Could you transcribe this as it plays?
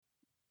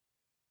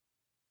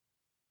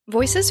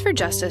Voices for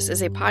Justice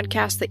is a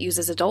podcast that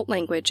uses adult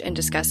language and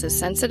discusses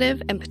sensitive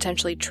and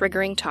potentially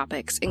triggering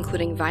topics,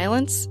 including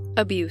violence,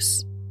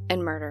 abuse,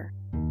 and murder.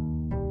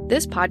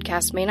 This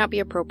podcast may not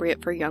be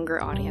appropriate for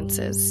younger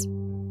audiences.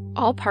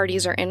 All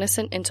parties are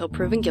innocent until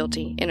proven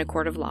guilty in a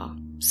court of law.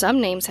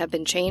 Some names have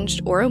been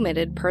changed or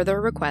omitted per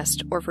their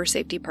request or for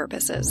safety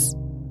purposes.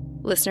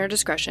 Listener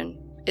discretion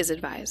is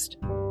advised.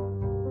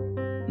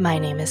 My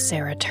name is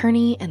Sarah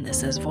Turney, and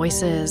this is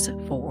Voices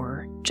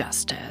for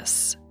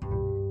Justice.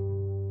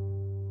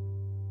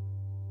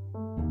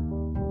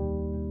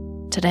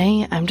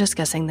 Today, I'm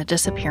discussing the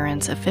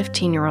disappearance of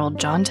 15-year-old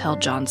Jontel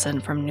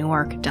Johnson from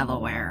Newark,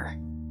 Delaware.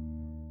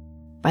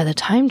 By the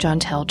time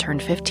Jontel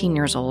turned 15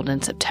 years old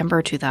in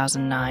September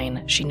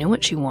 2009, she knew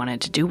what she wanted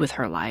to do with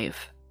her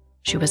life.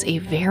 She was a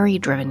very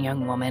driven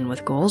young woman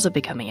with goals of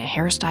becoming a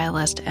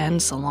hairstylist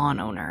and salon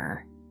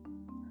owner.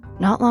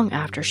 Not long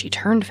after she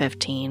turned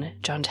 15,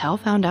 Jontel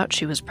found out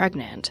she was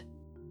pregnant.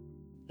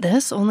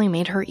 This only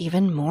made her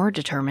even more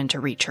determined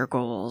to reach her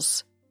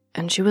goals,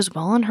 and she was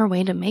well on her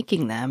way to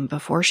making them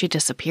before she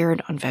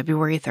disappeared on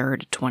February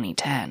 3rd,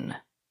 2010.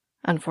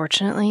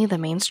 Unfortunately, the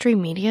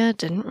mainstream media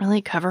didn't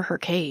really cover her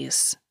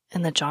case,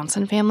 and the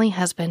Johnson family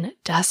has been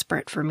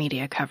desperate for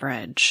media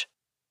coverage.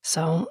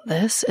 So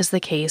this is the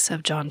case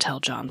of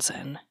Jontel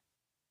Johnson.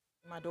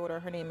 My daughter,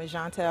 her name is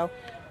Jontel.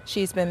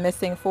 She's been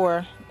missing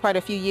for quite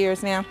a few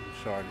years now.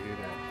 Sorry to hear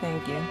that.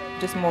 Thank you.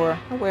 Just more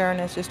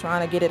awareness, just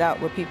trying to get it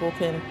out where people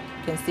can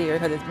see her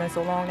because it's been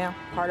so long now.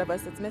 Part of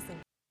us that's missing.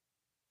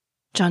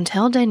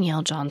 Jontel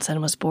Danielle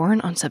Johnson was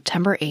born on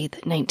September 8,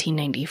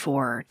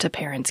 1994, to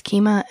parents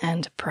Kima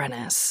and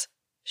Prentice.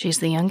 She's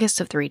the youngest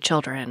of three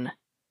children,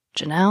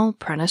 Janelle,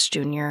 Prentice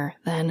Jr.,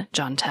 then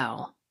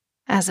Jontel.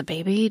 As a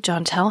baby,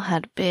 Jontel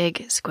had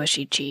big,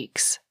 squishy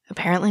cheeks.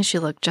 Apparently she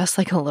looked just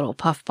like a little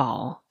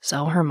puffball,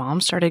 so her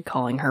mom started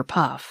calling her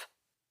Puff.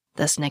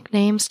 This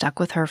nickname stuck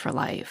with her for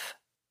life.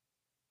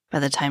 By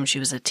the time she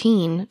was a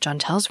teen,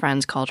 Jontel's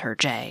friends called her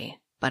Jay,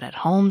 but at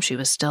home she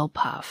was still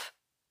Puff.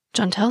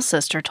 Jontel's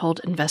sister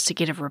told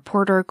investigative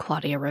reporter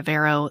Claudia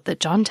Rivero that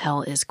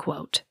Jontel is,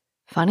 quote,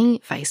 funny,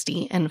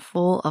 feisty, and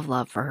full of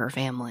love for her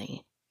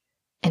family.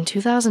 In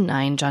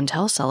 2009,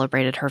 Jontel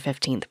celebrated her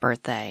 15th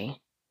birthday.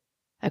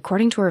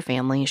 According to her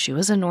family, she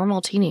was a normal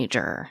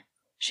teenager.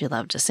 She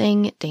loved to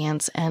sing,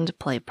 dance, and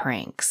play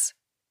pranks.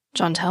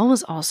 Jontel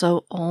was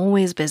also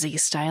always busy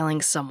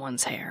styling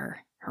someone's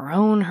hair. Her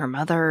own, her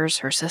mother's,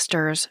 her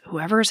sister's,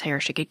 whoever's hair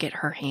she could get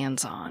her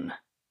hands on.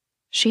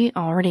 She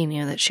already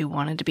knew that she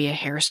wanted to be a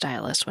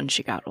hairstylist when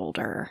she got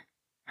older.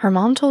 Her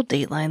mom told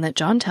Dateline that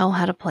Jontel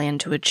had a plan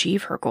to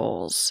achieve her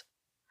goals.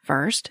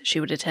 First, she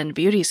would attend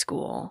beauty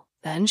school.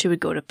 Then she would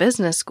go to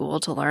business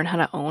school to learn how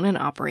to own and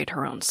operate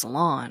her own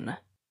salon.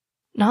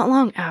 Not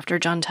long after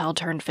Jontel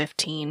turned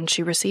 15,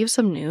 she received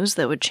some news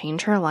that would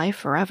change her life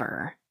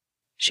forever.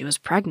 She was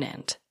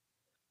pregnant.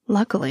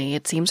 Luckily,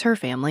 it seems her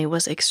family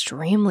was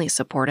extremely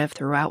supportive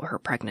throughout her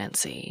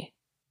pregnancy.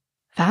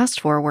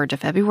 Fast forward to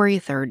February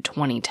 3rd,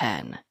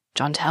 2010.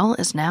 Jontel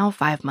is now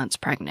 5 months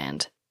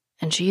pregnant,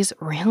 and she's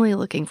really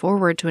looking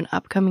forward to an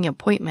upcoming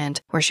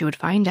appointment where she would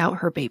find out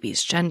her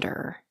baby's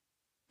gender.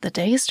 The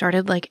day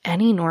started like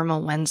any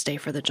normal Wednesday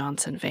for the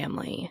Johnson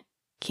family.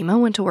 Kima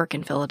went to work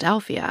in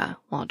Philadelphia,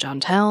 while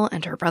Jontel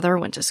and her brother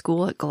went to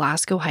school at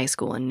Glasgow High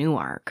School in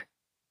Newark.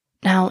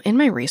 Now, in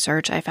my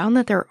research, I found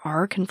that there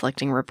are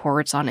conflicting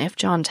reports on if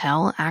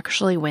Jontel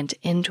actually went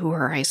into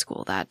her high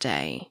school that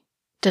day.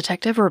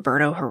 Detective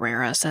Roberto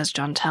Herrera says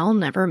Jontel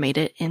never made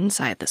it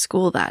inside the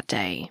school that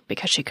day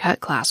because she cut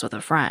class with a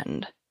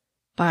friend.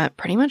 But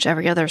pretty much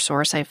every other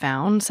source I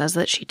found says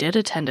that she did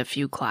attend a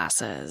few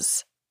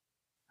classes.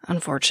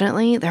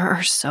 Unfortunately, there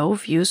are so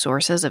few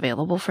sources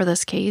available for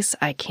this case,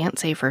 I can't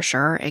say for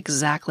sure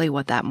exactly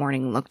what that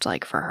morning looked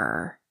like for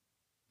her.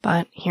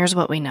 But here's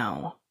what we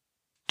know.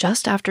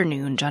 Just after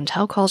noon,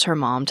 Jontel calls her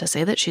mom to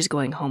say that she's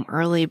going home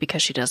early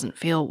because she doesn't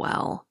feel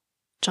well.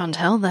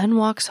 Jontel then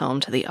walks home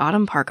to the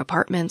Autumn Park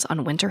Apartments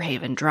on Winter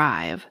Haven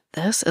Drive.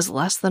 This is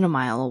less than a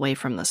mile away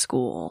from the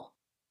school.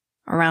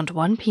 Around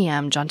 1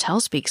 p.m.,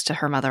 Jontel speaks to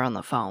her mother on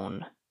the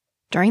phone.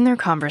 During their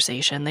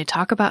conversation, they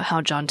talk about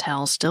how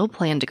Jontel still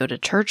planned to go to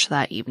church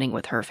that evening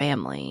with her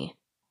family.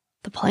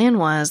 The plan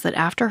was that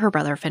after her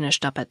brother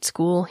finished up at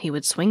school, he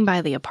would swing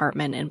by the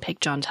apartment and pick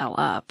Jontel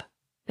up.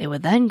 They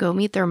would then go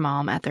meet their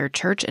mom at their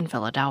church in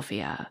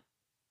Philadelphia.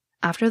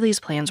 After these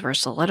plans were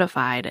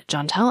solidified,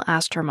 Jontel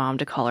asked her mom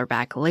to call her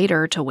back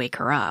later to wake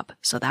her up,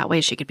 so that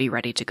way she could be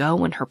ready to go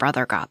when her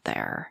brother got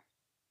there.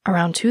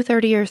 Around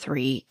 2:30 or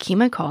 3,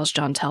 Kima calls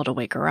Jontel to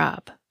wake her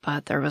up,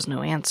 but there was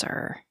no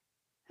answer.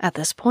 At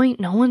this point,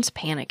 no one's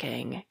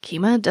panicking.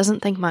 Kima doesn't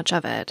think much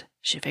of it.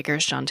 She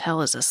figures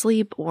Jontel is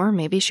asleep, or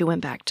maybe she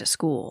went back to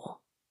school.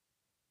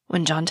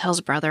 When Jontel's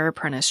brother,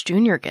 Prentice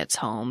Jr., gets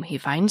home, he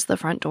finds the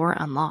front door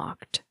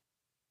unlocked.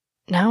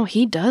 Now,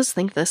 he does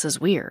think this is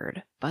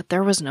weird, but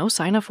there was no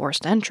sign of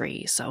forced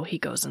entry, so he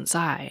goes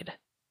inside.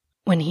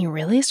 When he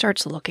really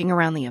starts looking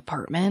around the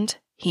apartment,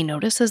 he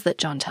notices that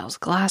Jontel's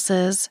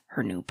glasses,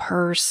 her new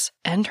purse,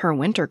 and her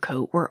winter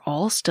coat were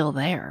all still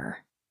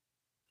there.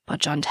 but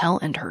Jontel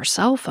and her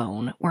cell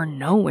phone were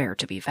nowhere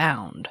to be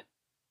found.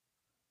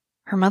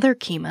 Her mother,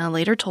 Kima,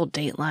 later told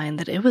Dateline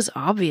that it was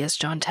obvious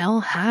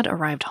Jontel had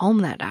arrived home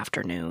that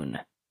afternoon.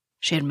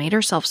 She had made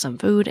herself some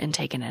food and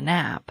taken a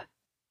nap.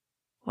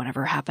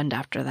 Whatever happened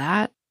after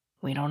that,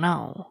 we don't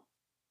know.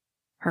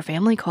 Her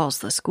family calls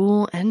the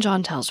school and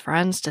Jontel's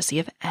friends to see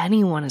if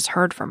anyone has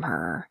heard from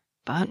her,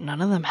 but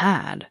none of them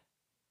had.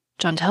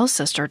 Jontel's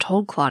sister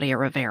told Claudia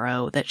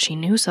Rivero that she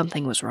knew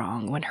something was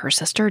wrong when her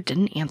sister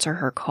didn't answer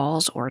her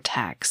calls or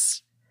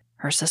texts.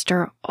 Her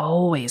sister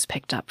always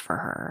picked up for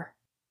her.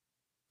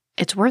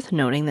 It's worth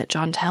noting that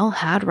Jontel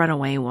had run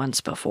away once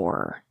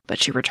before,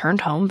 but she returned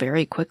home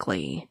very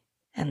quickly.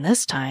 And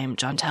this time,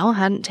 Jontel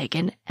hadn't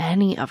taken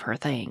any of her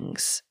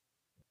things.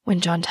 When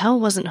Jontel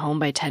wasn't home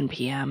by 10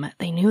 p.m.,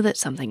 they knew that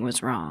something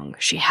was wrong.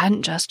 She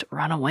hadn't just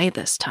run away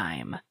this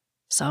time.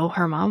 So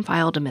her mom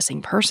filed a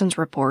missing persons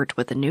report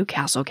with the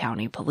Newcastle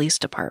County Police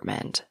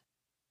Department.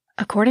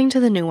 According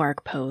to the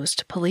Newark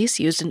Post, police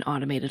used an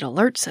automated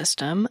alert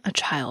system, "A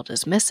child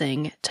is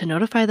missing," to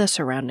notify the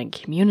surrounding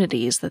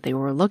communities that they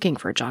were looking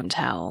for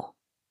Jontel.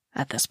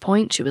 At this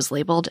point, she was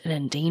labeled an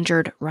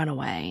endangered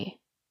runaway.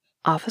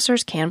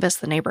 Officers canvassed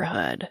the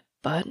neighborhood,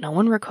 but no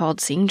one recalled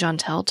seeing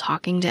Jontel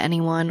talking to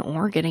anyone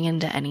or getting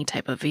into any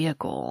type of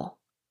vehicle.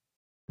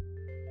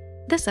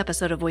 This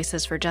episode of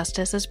Voices for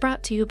Justice is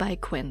brought to you by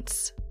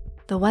Quince.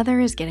 The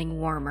weather is getting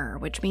warmer,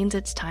 which means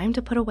it's time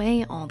to put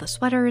away all the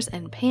sweaters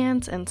and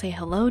pants and say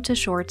hello to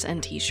shorts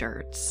and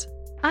t-shirts.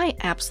 I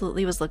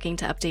absolutely was looking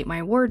to update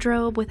my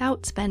wardrobe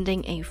without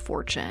spending a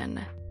fortune,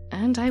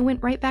 and I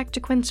went right back to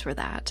Quince for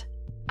that.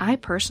 I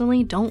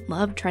personally don't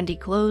love trendy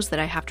clothes that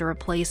I have to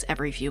replace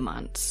every few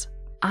months.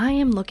 I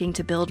am looking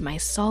to build my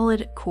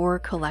solid core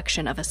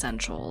collection of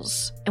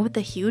essentials, and with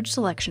the huge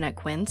selection at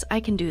Quince,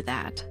 I can do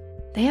that.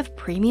 They have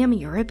premium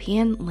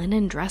European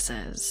linen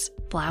dresses,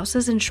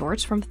 blouses and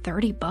shorts from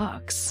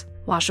 $30,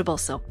 washable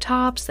silk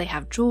tops, they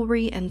have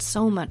jewelry, and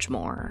so much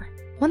more.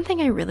 One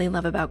thing I really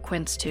love about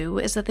Quince too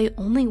is that they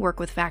only work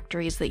with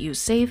factories that use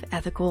safe,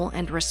 ethical,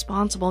 and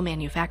responsible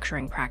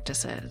manufacturing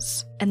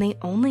practices. And they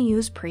only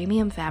use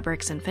premium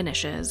fabrics and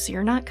finishes, so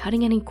you're not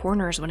cutting any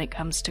corners when it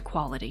comes to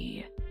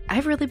quality.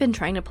 I've really been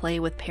trying to play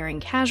with pairing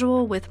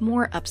casual with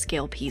more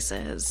upscale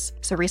pieces.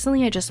 So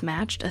recently I just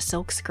matched a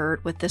silk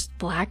skirt with this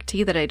black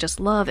tee that I just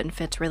love and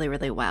fits really,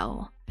 really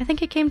well. I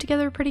think it came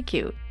together pretty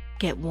cute.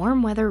 Get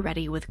warm weather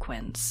ready with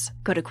Quince.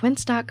 Go to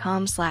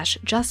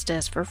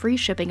quince.com/justice for free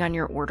shipping on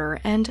your order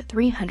and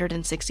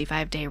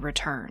 365-day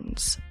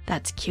returns.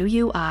 That's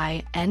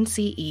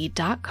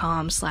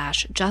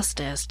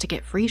QUINCE.com/justice to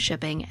get free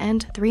shipping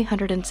and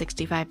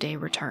 365-day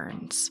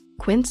returns.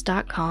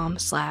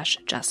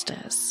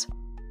 Quince.com/justice.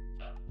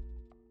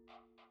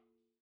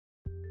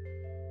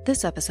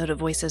 This episode of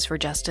Voices for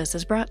Justice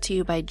is brought to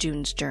you by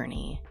June's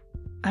Journey.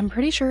 I'm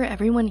pretty sure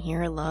everyone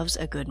here loves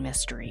a good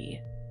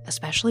mystery,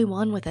 especially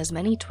one with as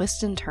many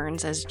twists and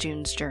turns as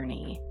June's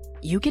Journey.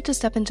 You get to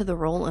step into the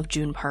role of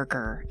June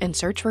Parker and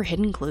search for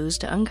hidden clues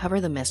to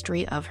uncover the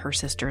mystery of her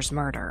sister's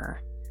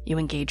murder. You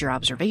engage your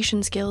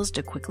observation skills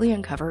to quickly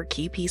uncover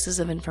key pieces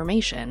of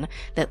information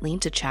that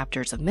lead to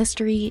chapters of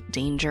mystery,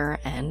 danger,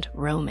 and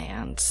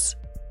romance.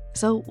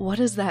 So what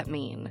does that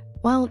mean?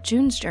 Well,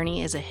 June's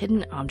Journey is a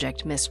hidden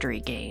object mystery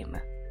game.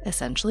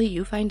 Essentially,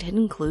 you find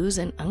hidden clues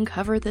and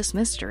uncover this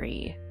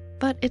mystery.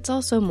 But it's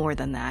also more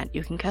than that.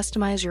 You can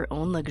customize your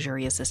own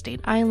luxurious estate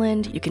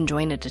island, you can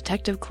join a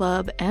detective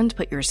club, and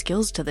put your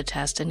skills to the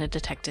test in a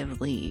detective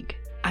league.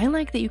 I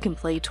like that you can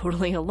play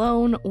totally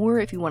alone, or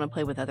if you want to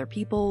play with other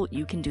people,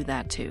 you can do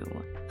that too.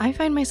 I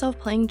find myself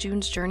playing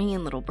June's Journey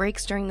in little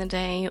breaks during the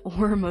day,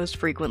 or most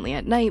frequently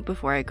at night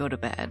before I go to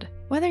bed.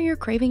 Whether you're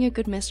craving a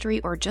good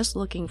mystery or just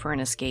looking for an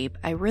escape,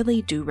 I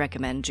really do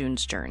recommend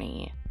June's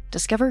Journey.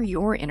 Discover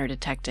your inner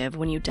detective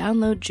when you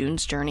download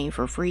June's Journey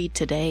for free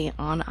today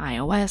on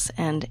iOS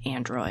and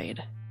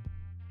Android.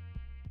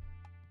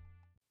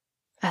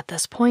 At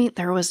this point,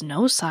 there was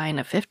no sign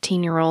of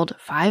 15-year-old,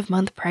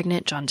 5-month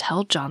pregnant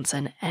Jontel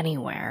Johnson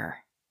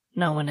anywhere.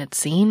 No one had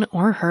seen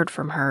or heard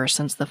from her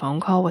since the phone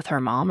call with her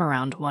mom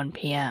around 1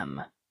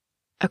 p.m.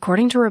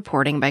 According to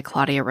reporting by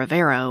Claudia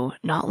Rivero,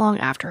 not long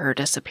after her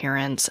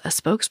disappearance, a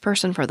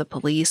spokesperson for the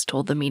police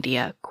told the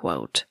media,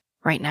 quote,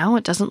 "Right now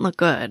it doesn't look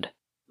good.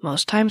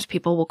 Most times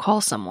people will call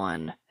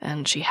someone,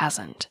 and she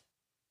hasn't."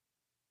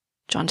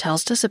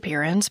 Jontel's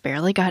disappearance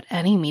barely got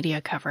any media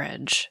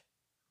coverage.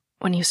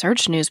 When you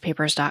search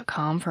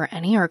newspapers.com for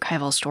any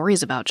archival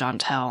stories about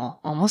Jontel,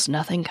 almost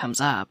nothing comes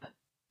up.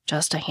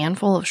 Just a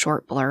handful of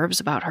short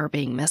blurbs about her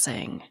being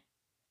missing.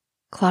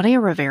 Claudia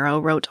Rivero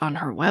wrote on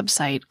her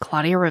website,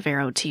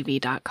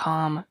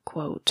 ClaudiaRiveroTV.com,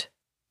 quote,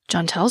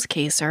 "Jontel's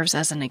case serves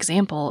as an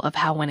example of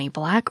how when a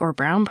black or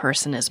brown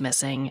person is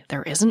missing,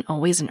 there isn't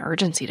always an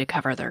urgency to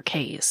cover their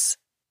case."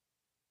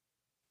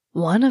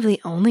 One of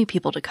the only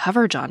people to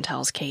cover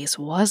Jontel's case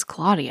was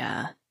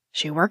Claudia.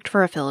 She worked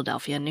for a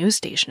Philadelphia news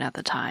station at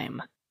the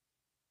time.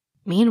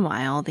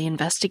 Meanwhile, the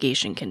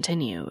investigation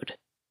continued.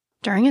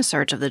 During a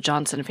search of the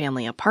Johnson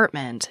family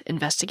apartment,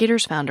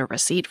 investigators found a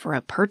receipt for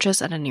a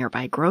purchase at a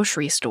nearby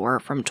grocery store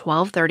from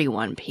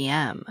 12:31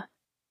 p.m.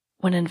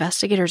 When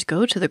investigators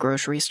go to the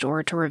grocery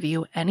store to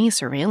review any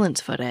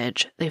surveillance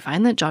footage, they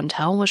find that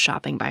Jontel was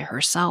shopping by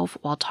herself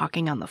while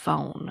talking on the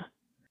phone.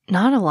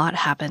 Not a lot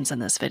happens in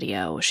this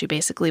video. She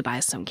basically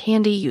buys some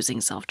candy using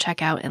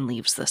self-checkout and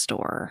leaves the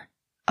store.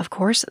 Of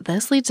course,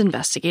 this leads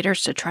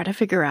investigators to try to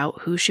figure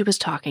out who she was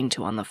talking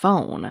to on the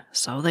phone,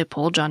 so they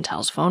pull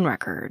Jontel's phone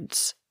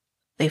records.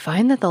 They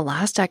find that the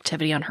last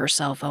activity on her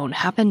cell phone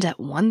happened at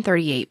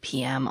 1:38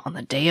 p.m. on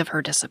the day of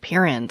her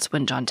disappearance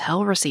when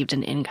Jontel received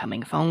an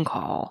incoming phone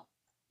call.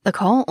 The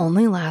call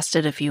only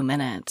lasted a few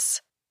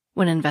minutes.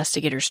 When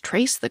investigators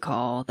traced the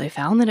call, they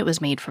found that it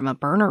was made from a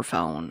burner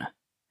phone,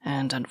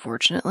 and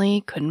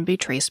unfortunately couldn't be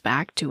traced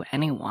back to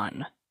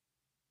anyone.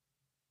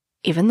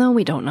 Even though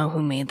we don't know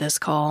who made this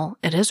call,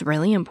 it is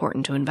really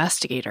important to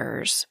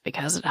investigators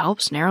because it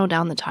helps narrow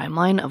down the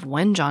timeline of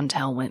when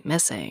Jontel went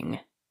missing.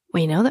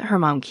 We know that her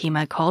mom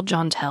Kima called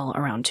Jontel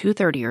around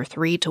 2:30 or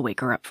 3 to wake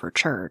her up for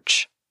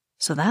church,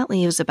 so that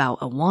leaves about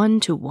a 1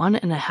 to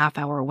 1.5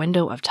 hour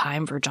window of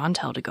time for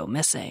Jontel to go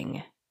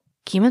missing.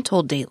 Kima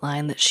told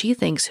Dateline that she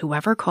thinks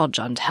whoever called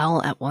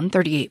Jontel at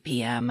 1:38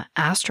 p.m.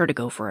 asked her to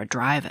go for a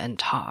drive and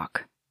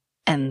talk.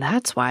 And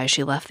that's why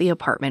she left the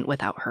apartment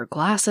without her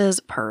glasses,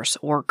 purse,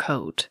 or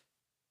coat.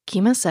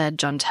 Kima said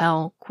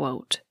Jontel,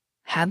 quote,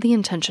 had the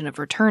intention of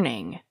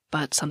returning,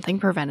 but something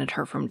prevented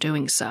her from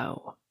doing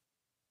so.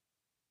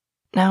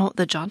 Now,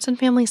 the Johnson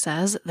family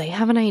says they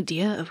have an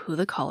idea of who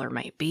the caller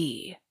might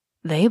be.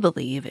 They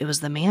believe it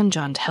was the man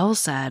Jontel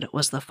said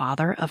was the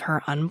father of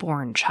her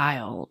unborn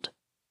child.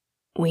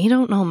 We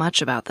don't know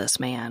much about this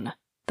man.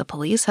 The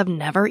police have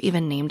never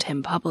even named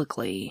him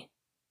publicly.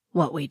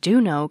 What we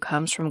do know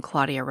comes from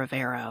Claudia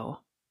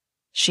Rivero.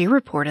 She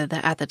reported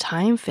that at the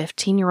time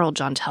 15-year-old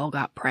Jontel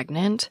got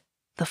pregnant,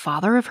 the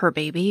father of her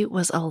baby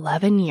was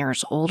 11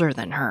 years older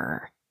than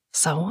her,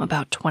 so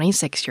about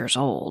 26 years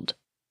old.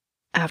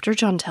 After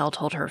Jontel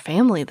told her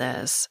family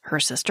this, her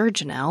sister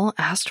Janelle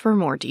asked for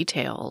more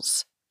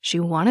details. She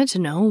wanted to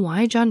know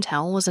why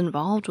Jontel was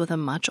involved with a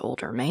much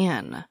older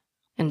man.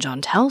 And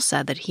Jontel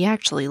said that he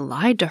actually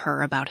lied to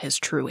her about his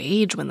true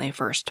age when they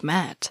first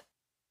met.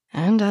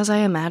 And as I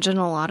imagine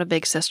a lot of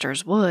big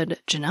sisters would,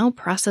 Janelle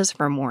presses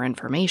for more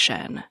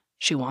information.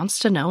 She wants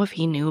to know if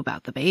he knew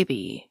about the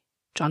baby.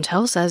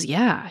 Jontel says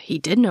yeah, he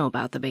did know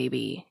about the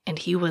baby, and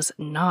he was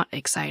not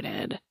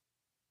excited.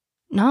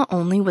 Not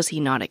only was he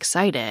not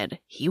excited,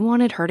 he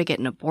wanted her to get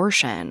an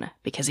abortion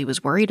because he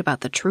was worried about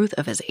the truth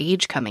of his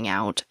age coming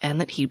out and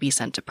that he'd be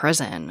sent to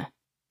prison.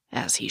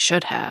 As he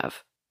should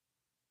have.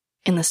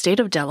 In the state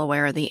of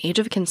Delaware, the age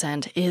of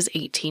consent is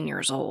 18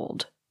 years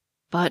old.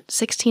 But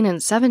 16 and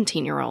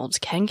 17-year-olds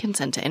can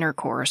consent to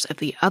intercourse if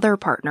the other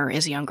partner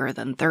is younger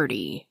than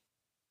 30.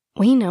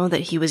 We know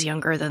that he was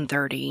younger than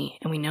 30,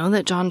 and we know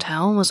that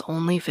Jontel was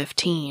only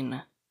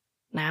 15.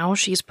 Now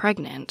she's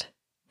pregnant.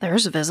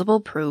 There's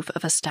visible proof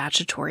of a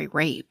statutory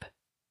rape.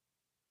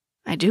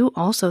 I do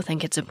also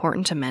think it's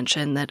important to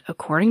mention that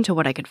according to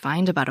what I could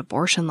find about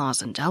abortion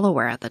laws in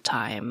Delaware at the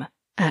time,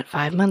 at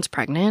 5 months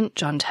pregnant,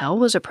 Jontel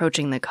was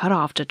approaching the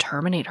cutoff to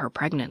terminate her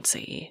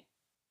pregnancy.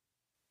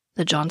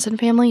 The Johnson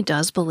family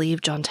does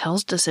believe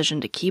Jontel's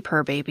decision to keep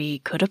her baby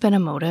could have been a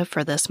motive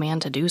for this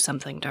man to do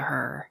something to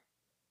her.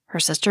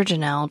 Her sister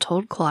Janelle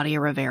told Claudia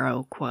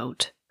Rivero,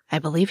 quote, I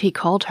believe he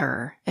called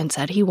her and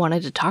said he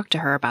wanted to talk to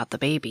her about the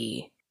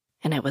baby,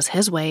 and it was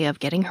his way of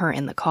getting her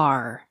in the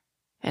car,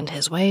 and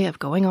his way of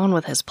going on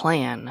with his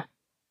plan,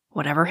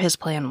 whatever his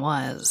plan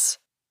was.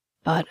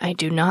 But I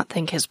do not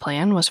think his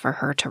plan was for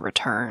her to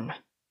return.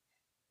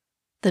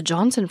 The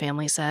Johnson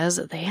family says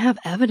they have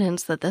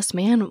evidence that this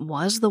man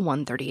was the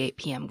 1:38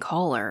 p.m.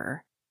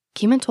 caller.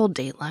 Kima told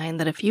Dateline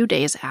that a few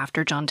days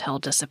after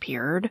Jontel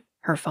disappeared,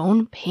 her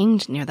phone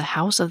pinged near the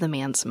house of the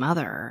man's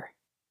mother.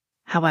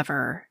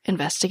 However,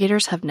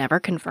 investigators have never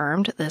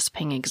confirmed this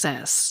ping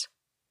exists.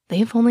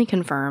 They've only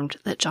confirmed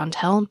that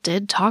Jontel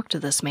did talk to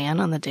this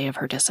man on the day of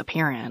her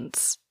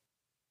disappearance.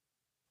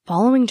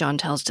 Following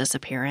Jontel's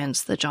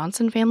disappearance, the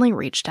Johnson family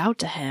reached out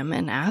to him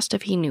and asked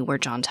if he knew where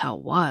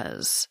Jontel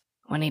was.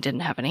 When he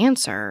didn't have an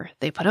answer,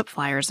 they put up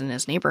flyers in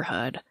his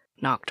neighborhood,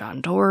 knocked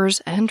on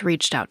doors, and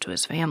reached out to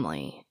his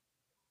family.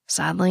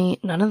 Sadly,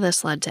 none of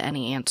this led to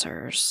any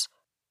answers.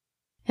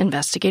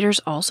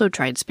 Investigators also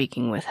tried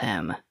speaking with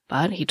him,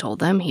 but he told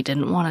them he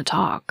didn't want to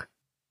talk.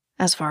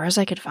 As far as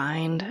I could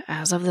find,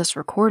 as of this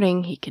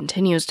recording, he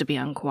continues to be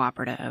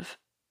uncooperative.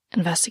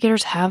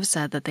 Investigators have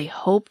said that they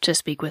hope to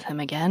speak with him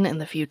again in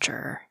the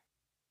future.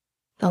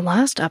 The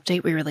last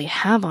update we really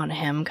have on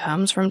him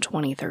comes from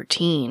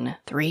 2013,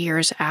 3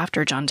 years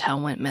after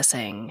Jontel went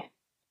missing.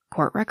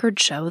 Court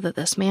records show that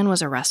this man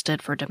was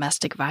arrested for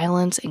domestic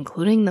violence,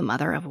 including the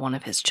mother of one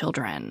of his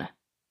children.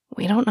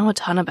 We don't know a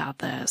ton about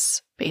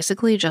this,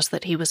 basically just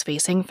that he was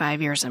facing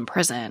 5 years in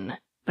prison,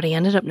 but he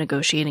ended up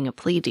negotiating a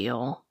plea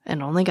deal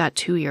and only got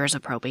 2 years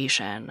of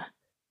probation.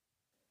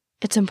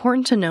 It's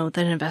important to note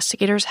that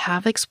investigators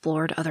have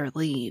explored other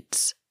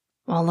leads.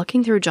 While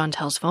looking through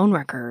Jontel's phone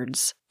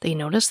records, they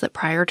noticed that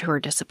prior to her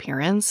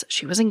disappearance,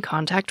 she was in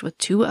contact with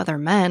 2 other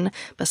men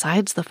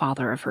besides the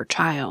father of her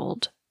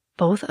child.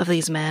 Both of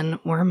these men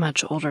were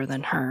much older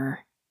than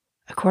her.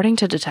 According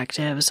to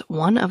detectives,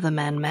 one of the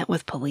men met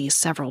with police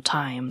several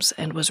times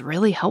and was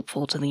really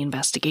helpful to the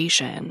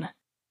investigation,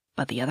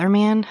 but the other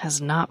man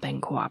has not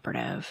been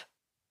cooperative.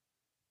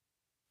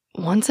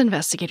 Once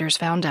investigators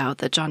found out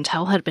that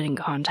Jontel had been in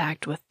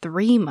contact with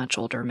 3 much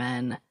older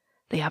men,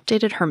 they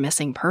updated her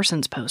missing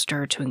persons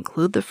poster to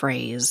include the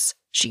phrase,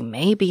 "She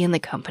may be in the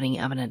company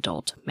of an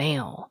adult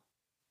male."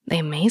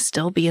 They may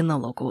still be in the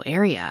local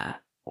area,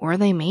 or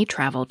they may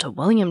travel to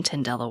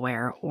Williamton,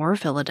 Delaware, or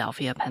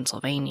Philadelphia,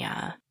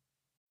 Pennsylvania.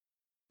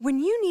 When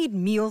you need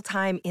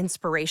mealtime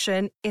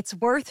inspiration, it's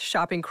worth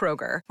shopping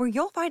Kroger, where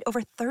you'll find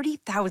over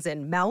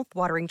 30,000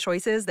 mouth-watering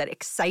choices that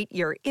excite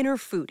your inner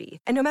foodie.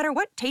 And no matter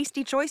what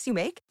tasty choice you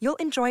make, you'll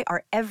enjoy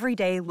our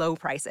everyday low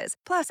prices,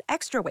 plus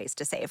extra ways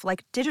to save,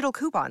 like digital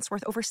coupons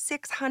worth over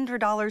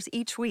 $600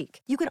 each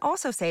week. You can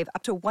also save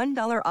up to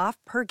 $1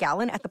 off per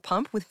gallon at the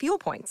pump with fuel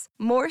points.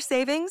 More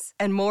savings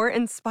and more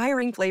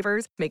inspiring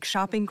flavors make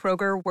shopping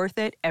Kroger worth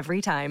it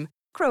every time.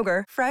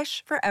 Kroger,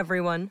 fresh for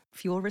everyone.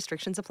 Fuel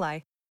restrictions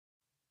apply.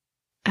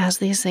 As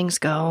these things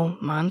go,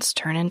 months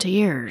turn into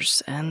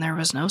years, and there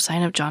was no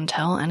sign of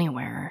Jontel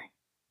anywhere.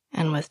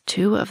 And with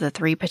 2 of the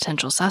 3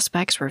 potential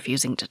suspects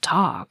refusing to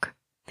talk,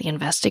 the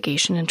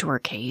investigation into her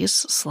case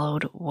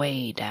slowed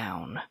way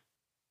down.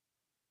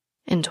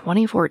 In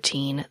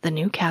 2014, the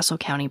New Castle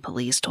County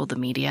Police told the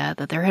media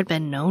that there had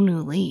been no new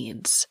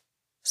leads,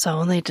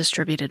 so they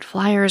distributed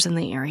flyers in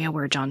the area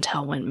where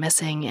Jontel went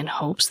missing in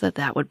hopes that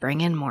that would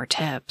bring in more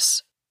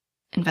tips.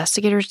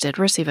 Investigators did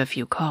receive a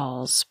few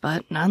calls,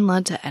 but none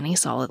led to any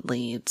solid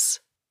leads.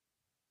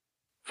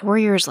 4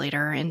 years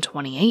later, in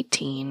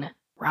 2018,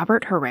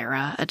 Robert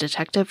Herrera, a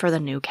detective for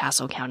the New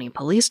Castle County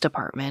Police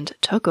Department,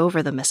 took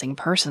over the Missing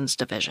Persons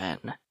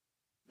Division.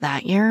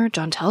 That year,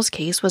 Jontel's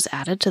case was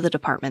added to the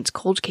department's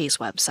cold case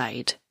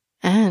website,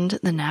 and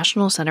the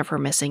National Center for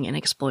Missing and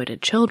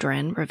Exploited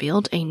Children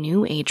revealed a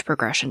new age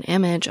progression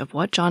image of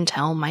what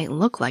Jontel might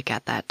look like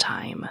at that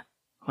time,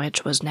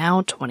 which was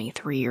now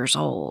 23 years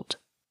old.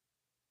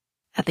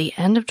 At the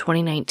end of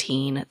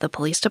 2019, the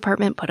police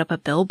department put up a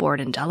billboard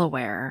in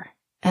Delaware,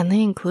 and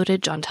they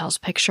included Jontel's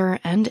picture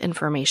and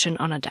information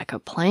on a deck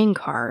of playing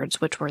cards,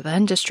 which were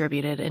then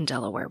distributed in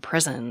Delaware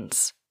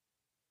prisons.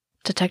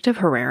 Detective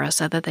Herrera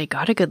said that they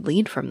got a good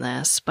lead from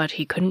this, but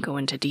he couldn't go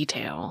into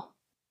detail.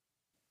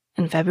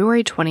 In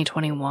February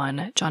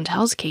 2021,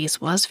 Jontel's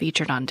case was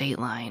featured on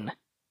Dateline.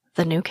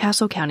 The New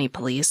Castle County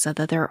Police said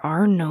that there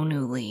are no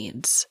new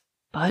leads,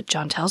 but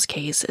Jontel's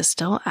case is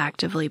still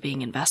actively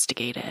being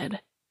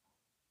investigated.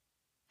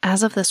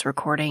 As of this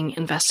recording,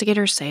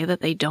 investigators say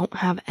that they don't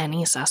have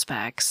any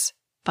suspects,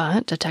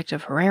 but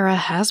Detective Herrera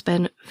has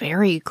been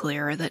very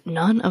clear that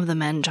none of the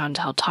men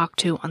Jontel talked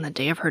to on the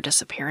day of her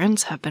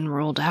disappearance have been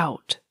ruled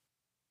out.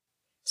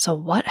 So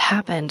what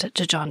happened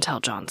to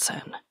Jontel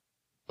Johnson?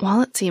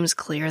 While it seems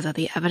clear that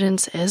the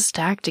evidence is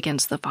stacked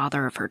against the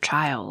father of her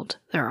child,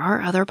 there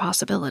are other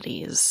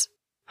possibilities.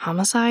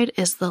 Homicide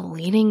is the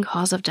leading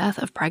cause of death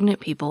of pregnant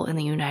people in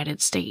the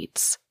United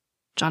States.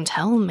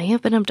 Jontel may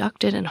have been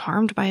abducted and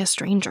harmed by a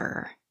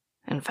stranger.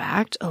 In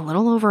fact, a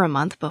little over a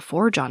month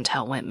before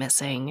Jontel went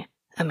missing,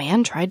 a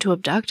man tried to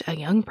abduct a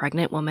young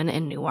pregnant woman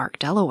in Newark,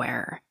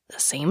 Delaware, the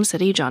same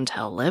city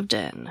Jontel lived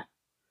in.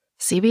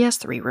 CBS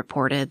 3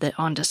 reported that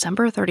on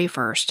December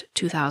 31st,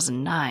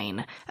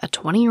 2009, a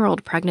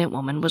 20-year-old pregnant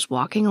woman was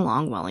walking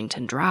along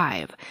Wellington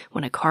Drive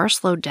when a car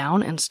slowed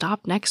down and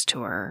stopped next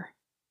to her.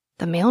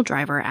 The male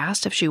driver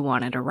asked if she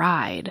wanted a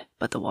ride,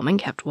 but the woman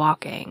kept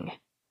walking.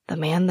 The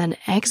man then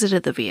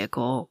exited the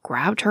vehicle,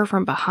 grabbed her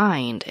from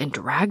behind, and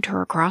dragged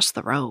her across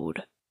the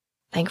road.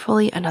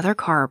 Thankfully, another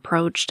car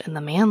approached and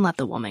the man let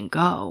the woman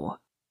go.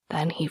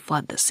 Then he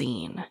fled the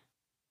scene.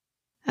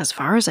 As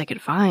far as I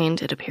could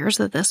find, it appears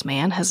that this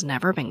man has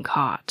never been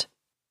caught.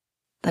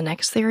 The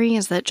next theory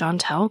is that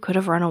Jontel could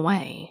have run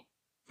away.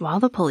 While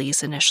the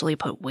police initially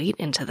put weight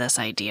into this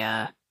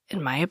idea,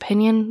 in my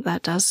opinion,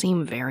 that does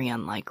seem very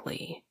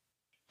unlikely.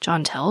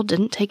 Jontel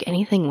didn't take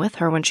anything with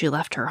her when she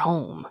left her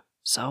home,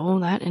 so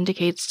that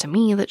indicates to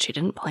me that she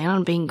didn't plan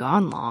on being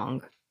gone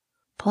long.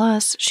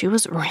 Plus, she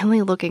was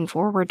really looking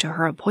forward to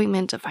her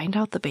appointment to find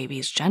out the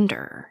baby's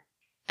gender.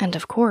 And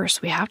of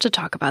course, we have to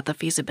talk about the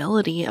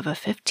feasibility of a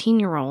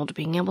 15-year-old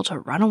being able to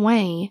run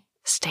away,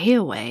 stay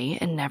away,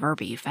 and never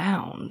be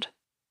found.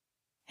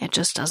 It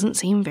just doesn't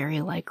seem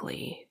very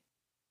likely.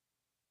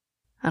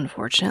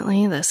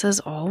 Unfortunately, this is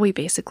all we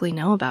basically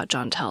know about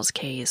Jontel's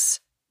case.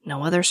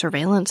 No other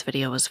surveillance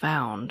video was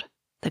found.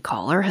 The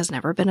caller has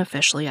never been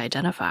officially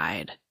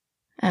identified.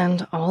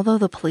 And although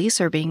the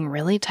police are being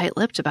really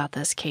tight-lipped about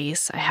this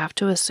case, I have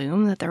to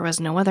assume that there was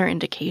no other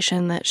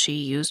indication that she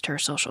used her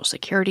social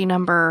security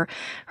number,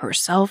 her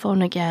cell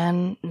phone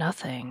again,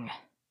 nothing.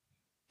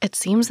 It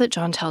seems that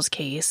Jontel's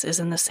case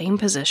is in the same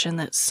position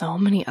that so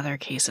many other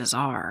cases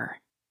are.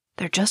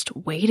 They're just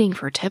waiting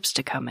for tips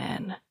to come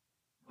in.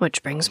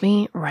 Which brings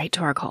me right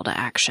to our call to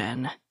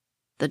action.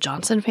 the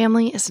Johnson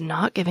family is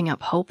not giving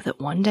up hope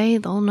that one day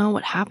they'll know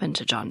what happened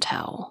to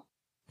Jontel.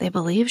 They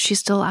believe she's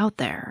still out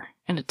there,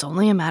 and it's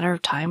only a matter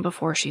of time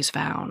before she's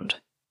found.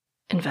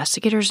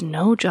 Investigators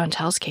know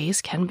Jontel's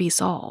case can be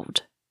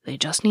solved. They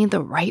just need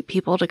the right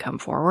people to come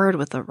forward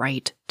with the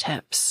right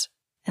tips.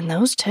 And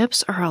those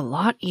tips are a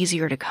lot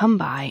easier to come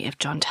by if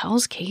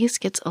Jontel's case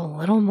gets a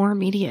little more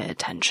media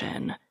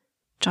attention.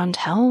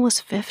 Jontel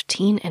was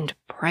 15 and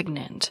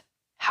pregnant.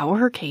 How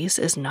her case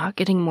is not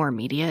getting more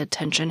media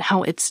attention,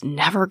 how it's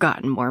never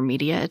gotten more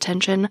media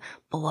attention,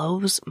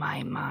 blows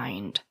my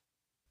mind.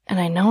 And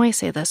I know I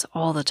say this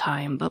all the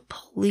time, but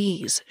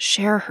please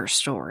share her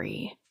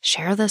story.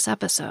 Share this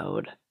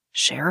episode.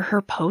 Share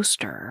her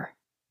poster.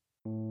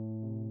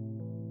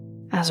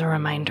 As a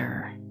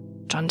reminder,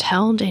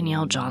 Jontel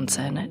Danielle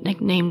Johnson,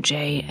 nicknamed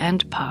Jay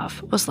and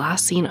Puff, was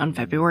last seen on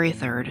February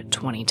 3rd,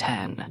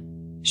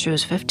 2010. She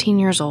was 15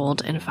 years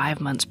old and 5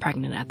 months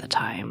pregnant at the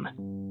time.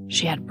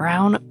 She had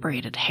brown,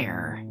 braided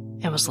hair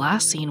and was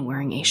last seen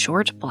wearing a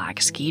short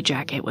black ski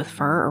jacket with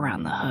fur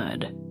around the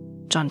hood.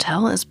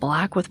 Jontel is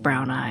black with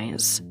brown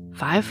eyes,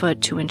 5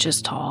 foot 2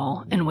 inches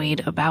tall, and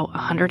weighed about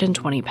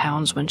 120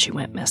 pounds when she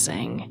went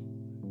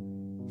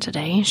missing.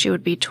 Today, she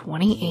would be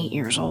 28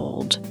 years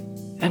old,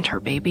 and her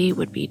baby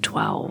would be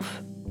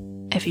 12.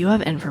 If you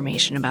have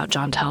information about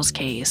Jontel's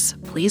case,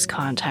 please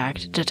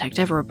contact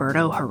Detective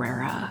Roberto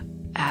Herrera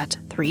at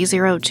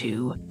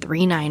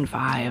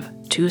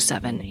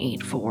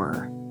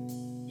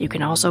 302-395-2784. You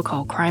can also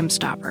call Crime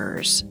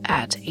Stoppers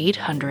at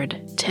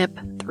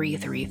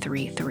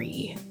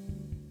 800-TIP-3333.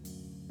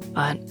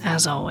 But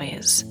as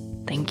always,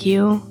 thank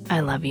you, I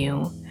love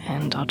you,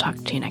 and I'll talk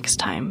to you next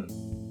time.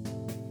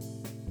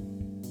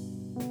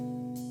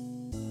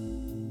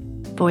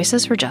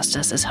 Voices for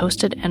Justice is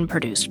hosted and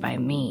produced by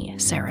me,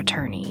 Sarah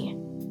Turney,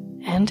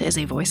 and is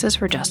a Voices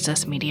for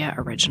Justice media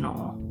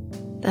original.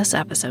 This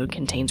episode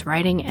contains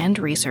writing and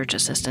research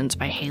assistance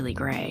by Haley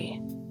Gray.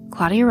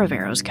 Claudia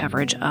Rivero's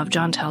coverage of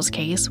Jontel's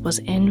case was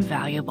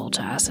invaluable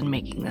to us in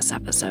making this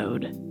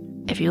episode.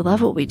 If you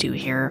love what we do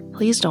here,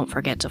 please don't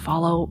forget to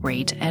follow,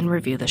 rate, and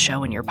review the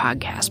show in your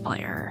podcast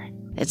player.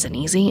 It's an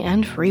easy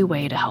and free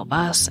way to help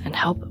us and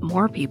help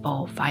more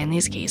people find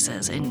these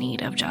cases in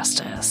need of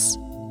justice.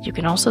 You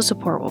can also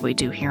support what we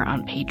do here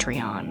on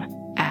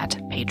Patreon at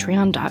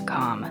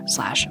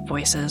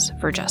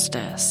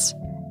patreon.com/voicesforjustice.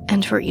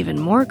 And for even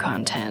more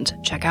content,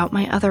 check out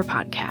my other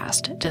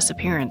podcast,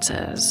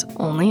 Disappearances,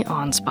 only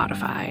on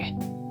Spotify.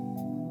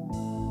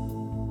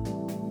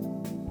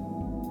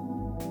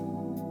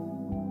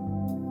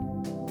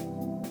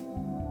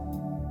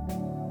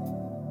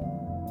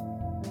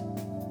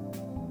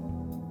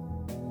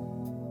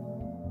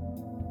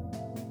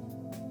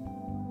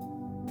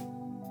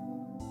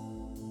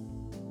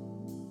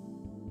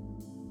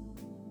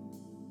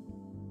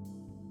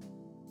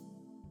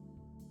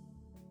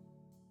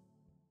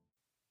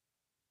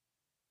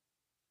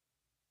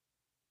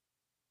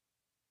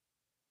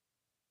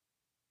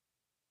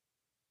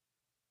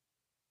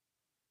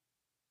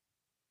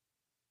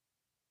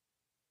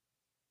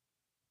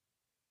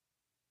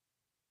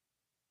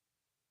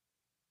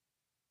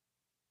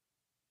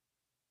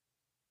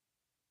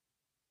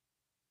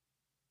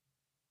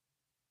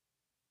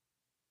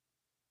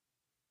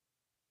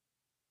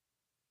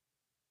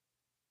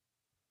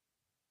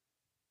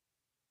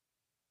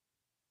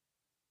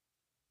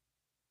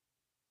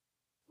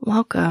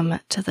 Welcome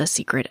to the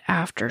Secret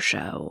After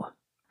Show.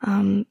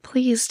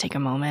 Please take a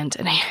moment,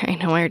 and I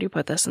know I already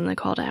put this in the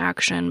call to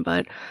action,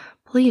 but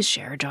please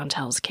share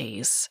Jontel's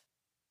case.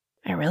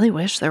 I really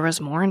wish there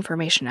was more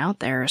information out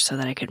there so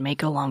that I could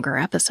make a longer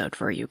episode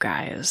for you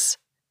guys.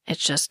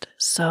 It's just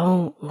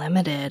so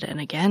limited, and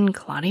again,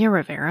 Claudia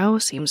Rivero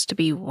seems to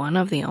be one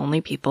of the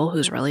only people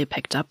who's really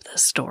picked up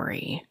this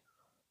story.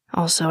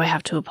 Also, I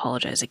have to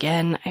apologize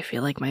again. I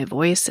feel like my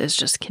voice is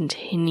just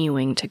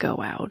continuing to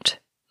go out.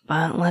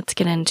 But let's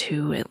get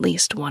into at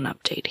least one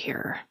update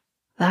here.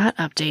 That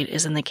update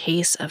is in the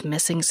case of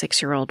missing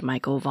 6-year-old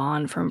Michael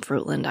Vaughn from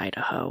Fruitland,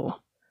 Idaho.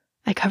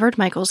 I covered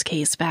Michael's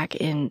case back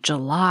in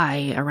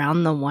July,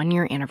 around the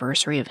 1-year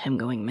anniversary of him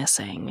going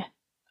missing.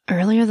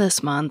 Earlier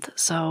this month,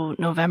 so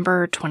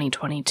November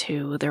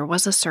 2022, there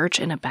was a search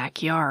in a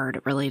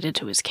backyard related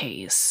to his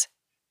case.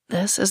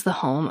 This is the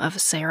home of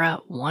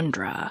Sarah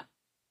Wondra,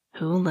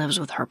 who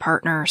lives with her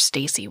partner,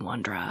 Stacy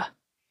Wondra.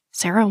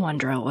 Sarah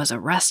Wondra was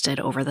arrested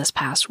over this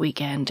past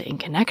weekend in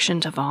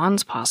connection to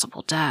Vaughn's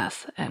possible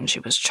death, and she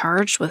was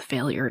charged with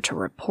failure to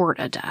report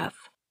a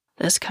death.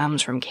 This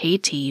comes from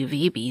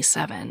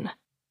KTVB7.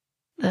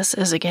 This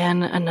is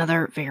again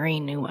another very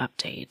new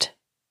update.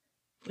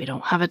 We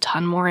don't have a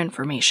ton more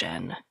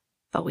information,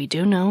 but we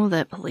do know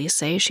that police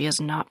say she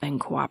has not been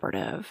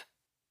cooperative.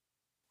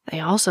 They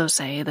also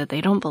say that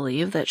they don't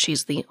believe that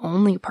she's the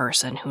only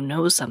person who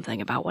knows something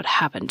about what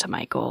happened to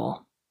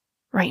Michael.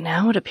 Right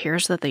now, it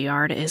appears that the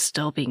yard is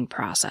still being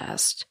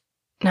processed.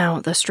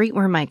 Now, the street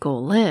where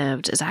Michael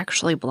lived is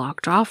actually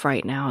blocked off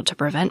right now to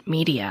prevent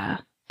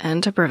media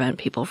and to prevent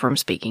people from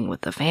speaking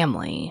with the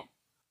family.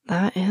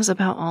 That is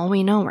about all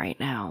we know right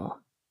now.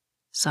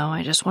 So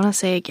I just want to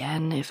say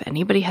again, if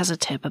anybody has a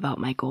tip about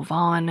Michael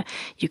Vaughn,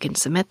 you can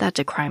submit that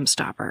to Crime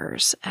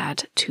Stoppers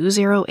at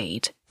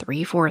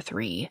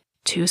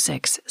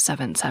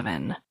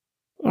 208-343-2677.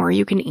 Or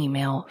you can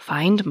email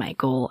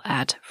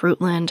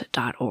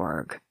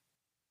findmichael@fruitland.org.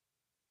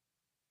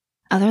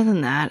 Other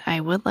than that, I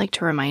would like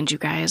to remind you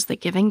guys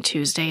that Giving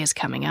Tuesday is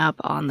coming up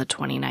on the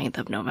 29th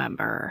of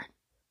November.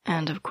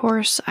 And of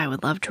course, I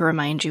would love to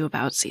remind you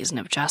about Season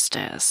of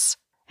Justice.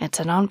 It's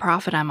a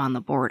nonprofit I'm on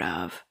the board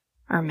of.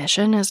 Our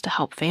mission is to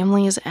help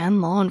families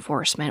and law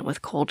enforcement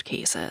with cold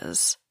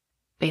cases.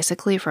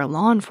 Basically, for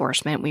law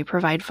enforcement, we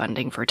provide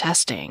funding for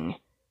testing.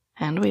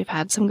 And we've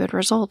had some good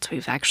results.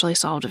 We've actually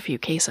solved a few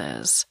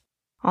cases.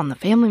 On the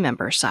family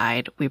member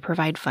side, we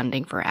provide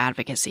funding for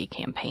advocacy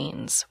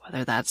campaigns,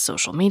 whether that's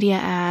social media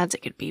ads,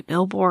 it could be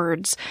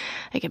billboards,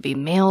 it could be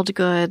mailed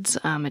goods,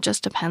 it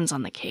just depends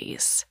on the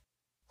case.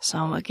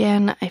 So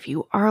again, if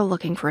you are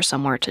looking for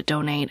somewhere to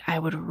donate, I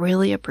would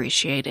really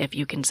appreciate if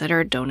you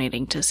consider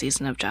donating to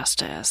Season of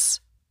Justice.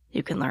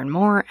 You can learn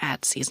more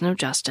at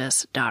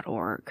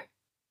seasonofjustice.org.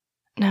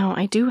 Now,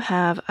 I do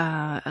have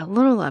a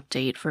little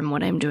update from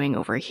what I'm doing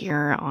over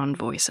here on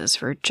Voices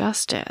for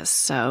Justice.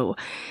 So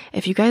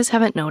if you guys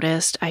haven't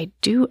noticed, I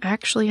do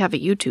actually have a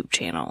YouTube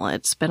channel.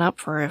 It's been up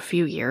for a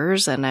few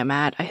years, and I'm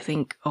at, I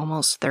think,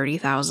 almost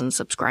 30,000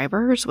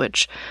 subscribers,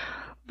 which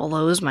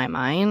blows my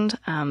mind,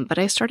 but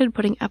I started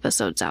putting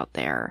episodes out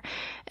there,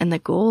 and the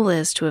goal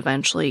is to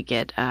eventually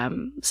get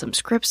some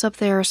scripts up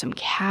there, some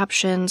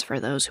captions for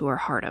those who are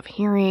hard of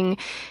hearing,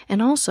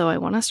 and also I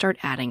want to start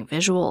adding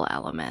visual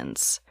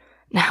elements.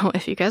 Now,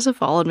 if you guys have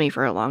followed me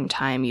for a long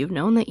time, you've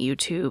known that you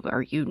know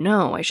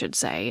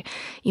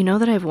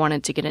that I've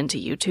wanted to get into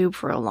YouTube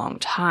for a long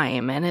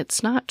time, and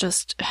it's not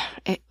just,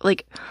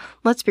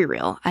 let's be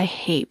real, I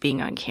hate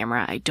being on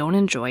camera. I don't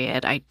enjoy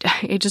it. I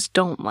just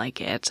don't like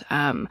it.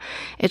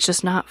 It's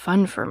just not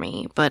fun for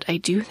me, but I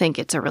do think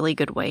it's a really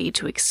good way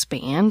to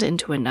expand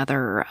into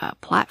another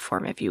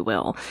platform, if you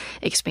will,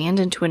 expand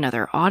into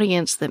another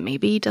audience that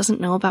maybe doesn't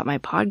know about my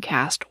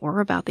podcast or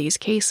about these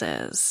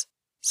cases.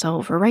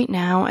 So for right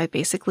now, I've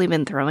basically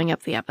been throwing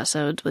up the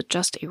episodes with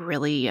just a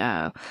really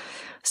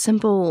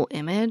simple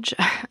image.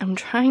 I'm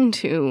trying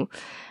to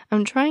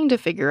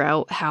figure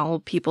out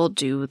how people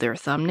do their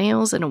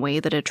thumbnails in a way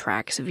that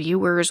attracts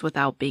viewers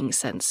without being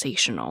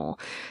sensational.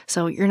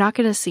 So you're not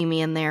going to see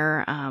me in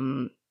there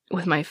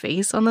with my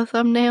face on the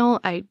thumbnail.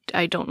 I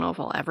don't know if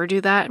I'll ever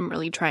do that. I'm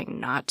really trying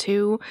not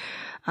to.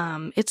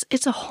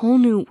 It's a whole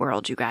new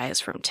world, you guys,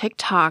 from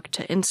TikTok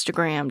to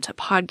Instagram to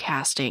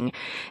podcasting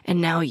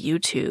and now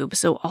YouTube.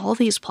 So all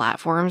these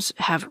platforms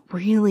have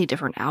really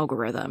different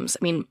algorithms.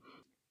 I mean,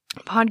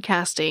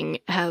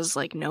 podcasting has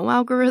no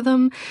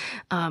algorithm,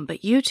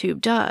 but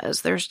YouTube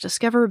does. There's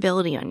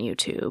discoverability on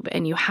YouTube,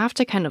 and you have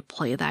to kind of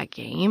play that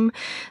game.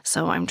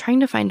 So I'm trying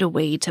to find a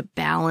way to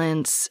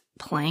balance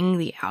playing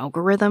the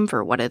algorithm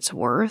for what it's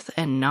worth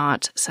and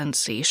not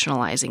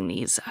sensationalizing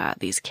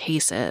these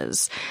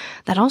cases.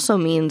 That also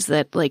means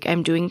that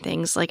I'm doing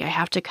things like I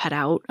have to cut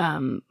out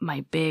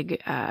my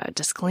big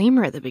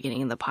disclaimer at the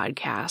beginning of the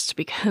podcast,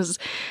 because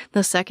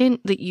the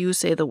second that you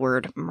say the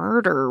word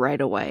murder right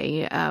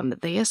away,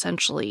 they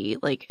essentially,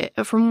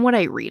 from what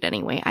I read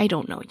anyway, I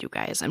don't know, you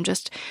guys, I'm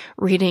just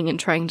reading and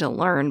trying to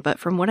learn, but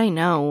from what I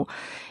know,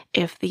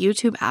 if the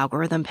YouTube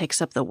algorithm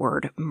picks up the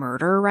word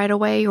murder right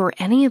away, or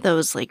any of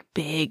those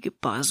big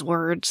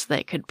buzzwords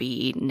that could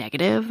be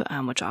negative,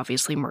 which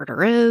obviously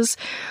murder is,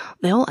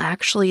 they'll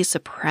actually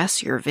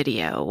suppress your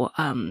video.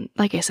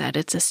 Like I said,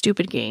 it's a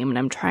stupid game and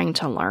I'm trying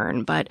to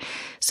learn. But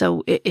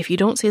so if you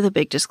don't see the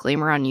big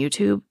disclaimer on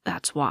YouTube,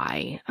 that's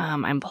why.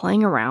 I'm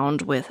playing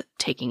around with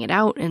taking it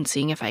out and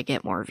seeing if I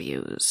get more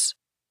views.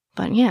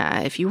 But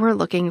yeah, if you are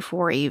looking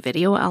for a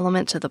video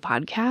element to the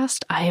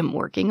podcast, I am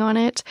working on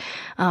it.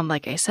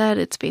 Like I said,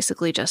 it's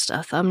basically just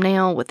a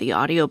thumbnail with the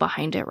audio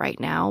behind it right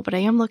now, but I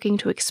am looking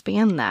to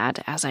expand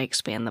that as I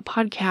expand the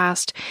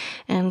podcast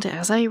and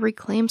as I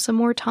reclaim some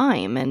more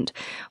time. And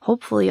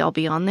hopefully I'll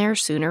be on there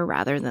sooner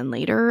rather than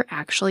later,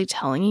 actually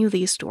telling you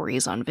these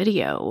stories on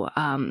video.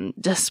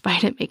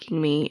 Despite it making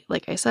me,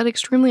 like I said,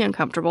 extremely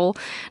uncomfortable.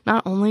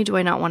 Not only do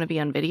I not want to be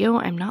on video,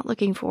 I'm not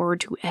looking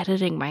forward to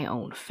editing my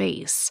own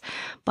face.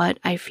 But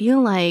I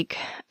feel like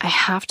I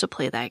have to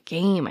play that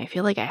game. I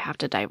feel like I have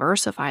to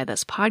diversify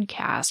this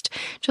podcast,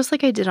 just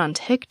like I did on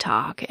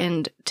TikTok.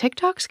 And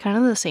TikTok's kind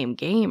of the same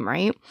game,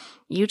 right?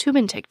 YouTube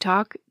and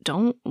TikTok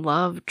don't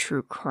love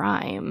true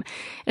crime.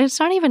 And it's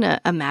not even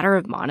a matter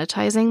of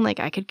monetizing.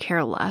 I could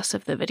care less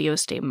if the videos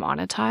stay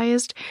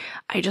monetized.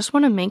 I just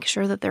want to make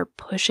sure that they're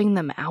pushing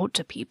them out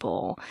to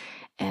people.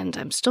 And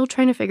I'm still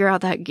trying to figure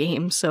out that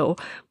game. So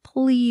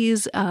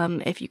please,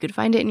 if you could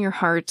find it in your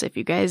hearts, if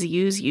you guys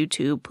use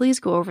YouTube, please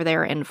go over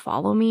there and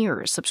follow me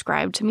or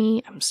subscribe to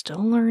me. I'm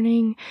still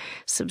learning.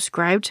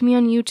 Subscribe to me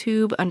on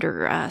YouTube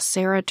under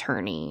Sarah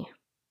Turney.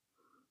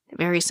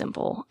 Very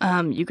simple.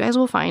 You guys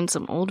will find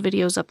some old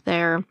videos up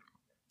there.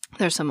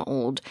 There's some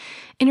old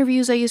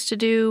interviews I used to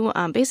do.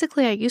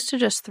 Basically, I used to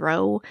just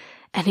throw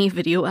any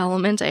video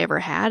element I ever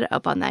had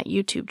up on that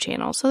YouTube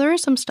channel. So there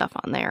is some stuff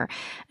on there,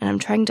 and I'm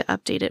trying to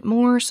update it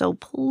more. So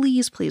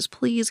please, please,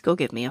 please go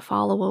give me a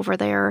follow over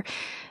there,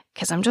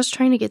 because I'm just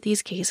trying to get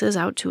these cases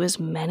out to as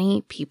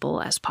many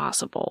people as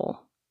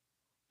possible.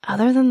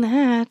 Other than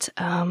that,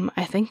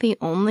 I think the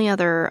only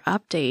other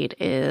update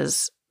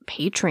is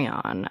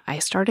Patreon. I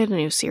started a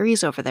new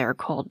series over there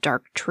called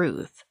Dark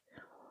Truth.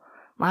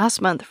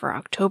 Last month for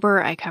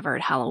October, I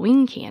covered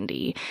Halloween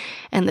candy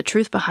and the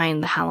truth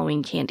behind the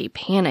Halloween candy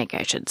panic,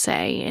 I should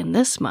say. And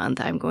this month,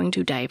 I'm going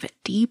to dive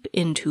deep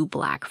into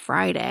Black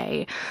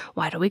Friday.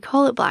 Why do we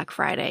call it Black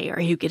Friday?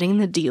 Are you getting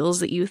the deals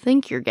that you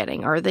think you're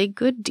getting? Are they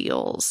good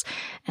deals?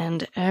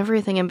 And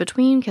everything in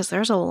between, because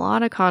there's a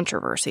lot of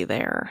controversy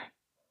there.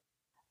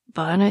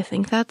 But I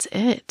think that's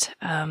it.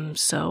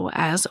 So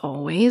as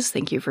always,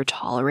 thank you for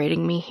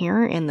tolerating me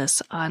here in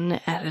this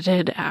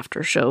unedited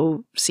after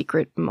show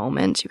secret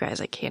moment. You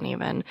guys, I can't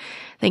even.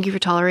 Thank you for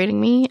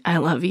tolerating me. I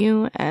love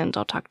you, and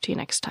I'll talk to you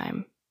next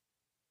time.